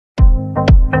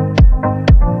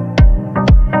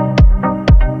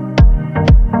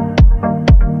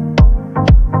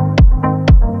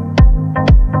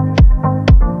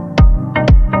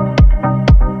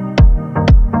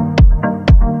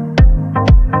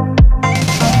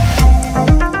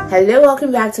Hello,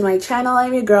 welcome back to my channel.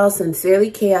 I'm your girl,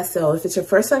 SINCERELYKSO. If it's your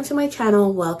first time to my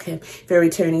channel, welcome. If you're a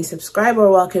returning subscriber,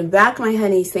 welcome back, my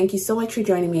honeys. Thank you so much for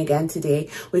joining me again today.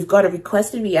 We've got a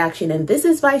requested reaction, and this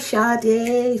is by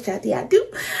Sade. Sade, I do.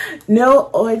 No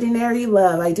Ordinary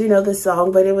Love. I do know the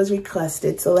song, but it was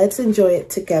requested, so let's enjoy it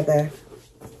together.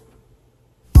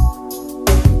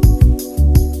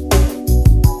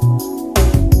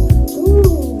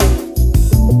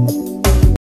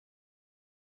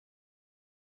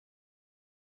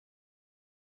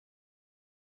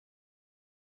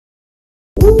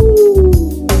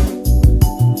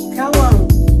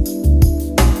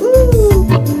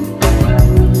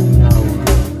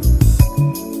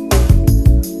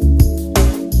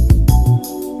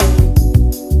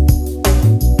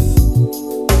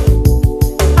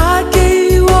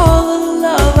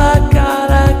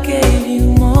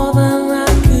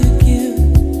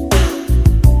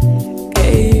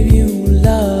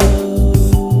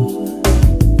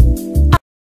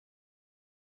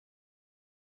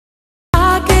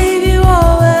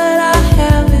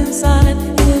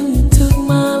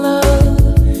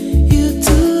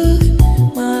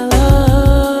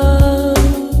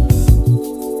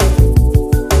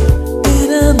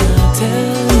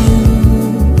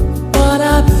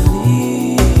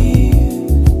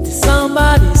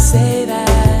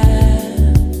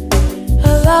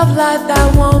 Life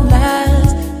that won't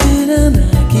last, didn't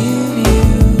I give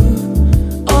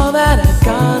you all that I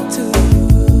got to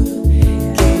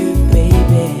give,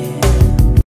 baby?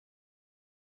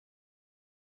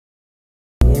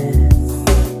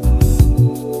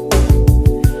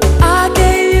 I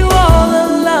gave you all the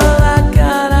love I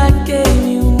got, I gave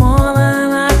you more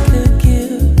than I could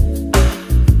give,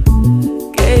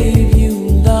 gave you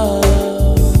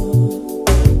love.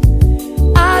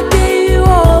 I gave you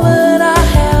all that I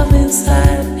have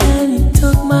inside, and you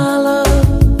took my love.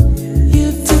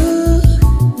 You took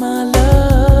my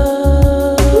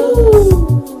love.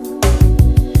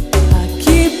 I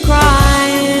keep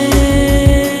crying.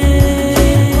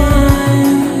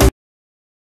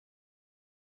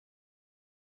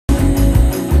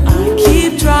 I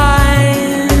keep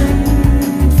trying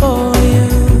for you.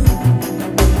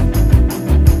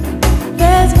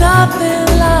 There's nothing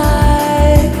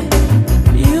like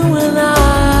you and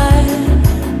I,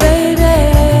 baby.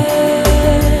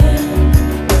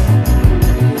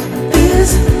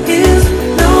 This is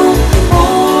no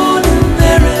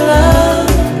ordinary love,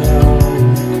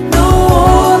 no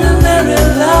ordinary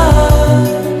love.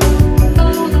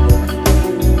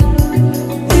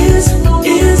 This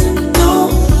is no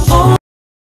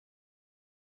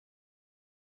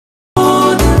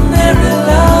ordinary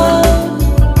love,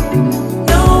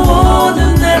 no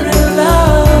ordinary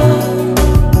love.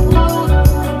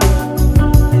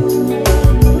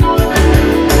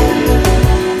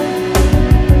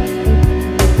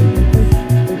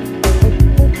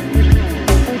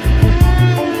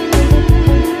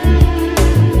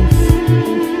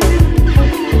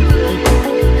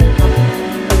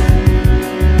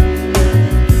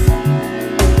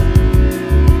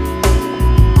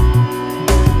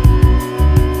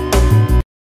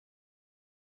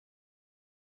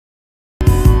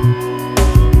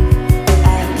 I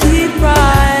keep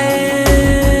crying.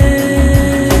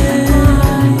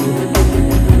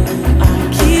 I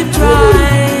keep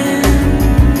trying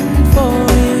for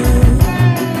you.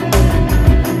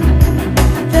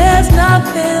 There's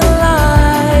nothing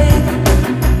like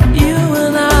you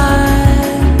and I,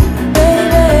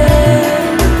 baby.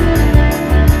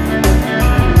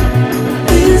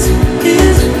 This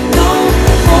is no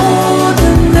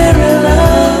ordinary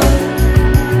love,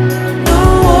 no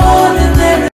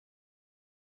ordinary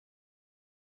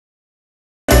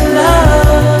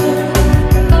love.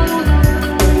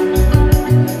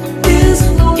 This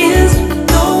is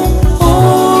no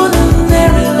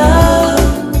ordinary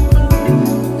love,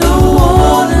 no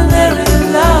ordinary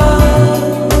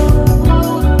love.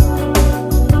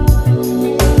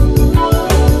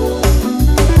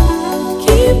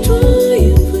 Keep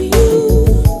trying for you,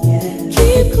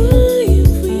 keep crying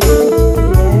for you,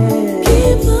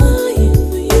 keep lying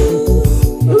for you,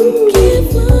 keep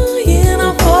lying,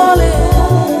 I'm falling.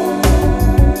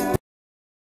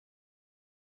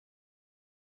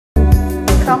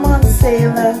 Come on,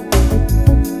 sailor.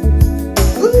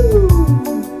 Ooh.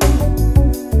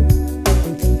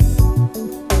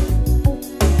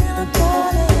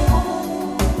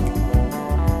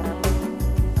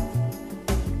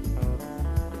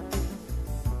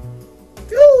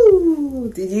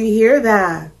 Ooh, did you hear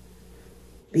that?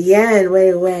 The end,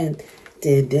 where it went.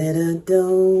 Da-da-da-dum.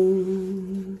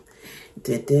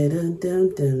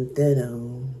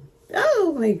 Da-da-da-dum-dum-da-dum.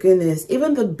 Oh my goodness.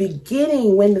 Even the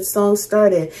beginning, when the song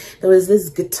started, there was this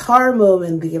guitar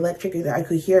moment, the electric guitar, I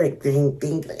could hear it ding,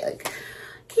 ding, like,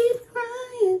 keep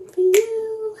crying for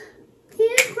you,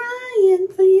 keep crying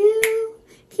for you,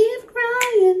 keep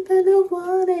crying for the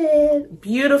one.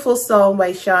 Beautiful song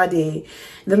by Sade.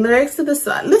 The lyrics to the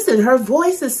song, listen, her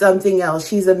voice is something else.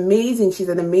 She's amazing. She's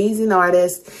an amazing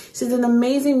artist. She's an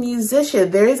amazing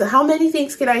musician. How many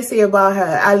things can I say about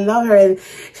her? I love her, and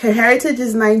her heritage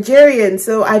is Nigerian.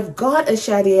 So I've got a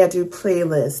Sade Adu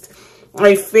playlist.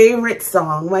 My favorite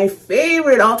song, my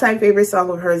favorite, all-time favorite song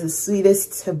of hers is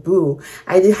Sweetest Taboo.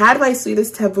 I had my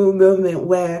Sweetest Taboo movement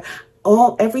where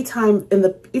every time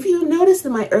if you noticed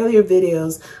in my earlier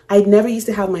videos, I never used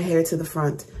to have my hair to the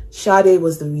front. Sade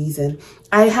was the reason.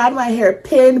 I had my hair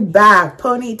pinned back,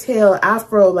 ponytail,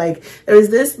 afro, like there was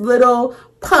this little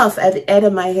puff at the end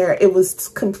of my hair. It was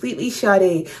completely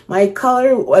Sade. My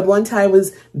color at one time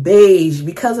was beige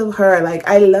because of her. Like,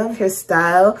 I love her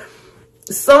style.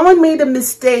 Someone made the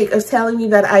mistake of telling me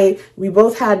that we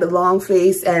both had the long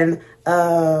face and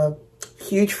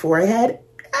huge forehead.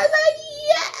 I was like,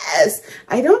 yes.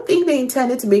 I don't think they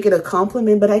intended to make it a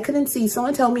compliment, but I couldn't see.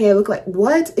 Someone tell me I look like,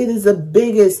 what? It is the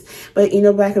biggest. But you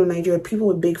know, back in Nigeria, people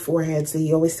with big foreheads,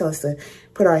 they always tell us to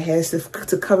put our hairs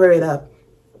to cover it up.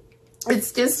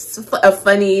 It's just a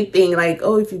funny thing, like,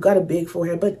 oh, if you got a big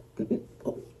forehead, but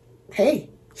hey,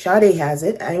 Sade has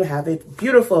it. I have it.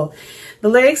 Beautiful. The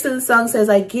lyrics to the song says,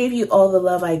 I gave you all the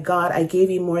love I got. I gave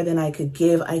you more than I could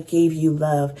give. I gave you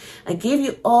love. I gave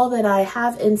you all that I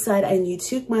have inside, and you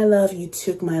took my love. You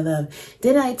took my love.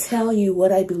 Didn't I tell you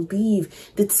what I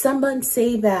believe? Did someone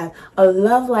say that a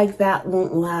love like that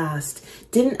won't last?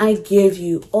 Didn't I give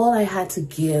you all I had to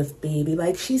give, baby?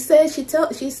 Like she said,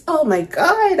 oh my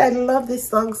God, I love this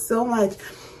song so much.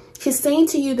 She's saying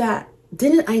to you that,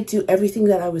 didn't I do everything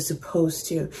that I was supposed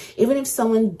to? Even if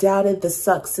someone doubted the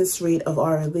success rate of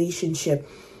our relationship,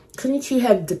 couldn't you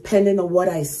have depended on what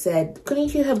I said?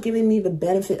 Couldn't you have given me the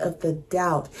benefit of the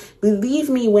doubt? Believe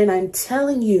me when I'm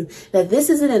telling you that this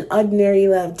isn't an ordinary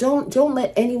love. Don't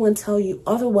let anyone tell you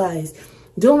otherwise.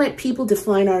 Don't let people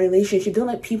define our relationship. Don't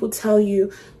let people tell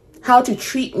you how to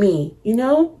treat me, you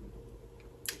know?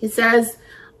 It says,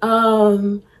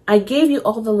 I gave you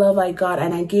all the love I got,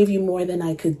 and I gave you more than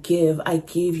I could give. I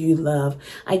gave you love.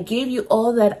 I gave you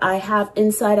all that I have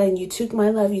inside, and you took my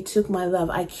love. You took my love.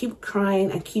 I keep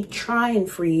crying. I keep trying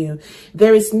for you.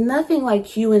 There is nothing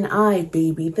like you and I,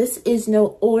 baby. This is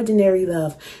no ordinary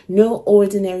love. No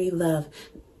ordinary love.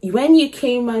 When you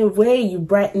came my way, you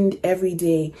brightened every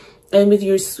day. And with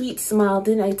your sweet smile,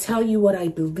 didn't I tell you what I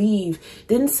believe?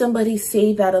 Didn't somebody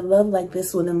say that a love like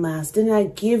this wouldn't last? Didn't I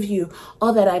give you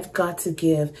all that I've got to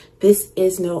give? This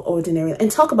is no ordinary.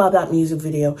 And talk about that music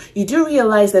video. You do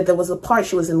realize that there was a part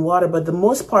she was in water, but the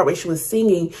most part where she was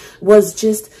singing was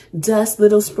just dust,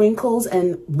 little sprinkles,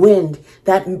 and wind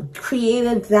that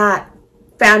created that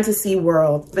fantasy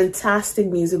world. Fantastic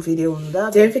music video.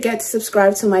 Love it. Don't forget to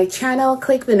subscribe to my channel.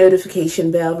 Click the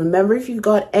notification bell. Remember, if you've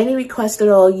got any requests at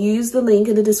all, use the link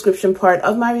in the description part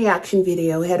of my reaction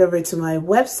video. Head over to my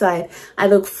website. I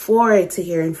look forward to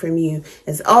hearing from you.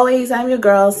 As always, I'm your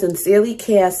girl, Sincerely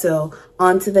KSO.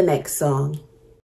 On to the next song.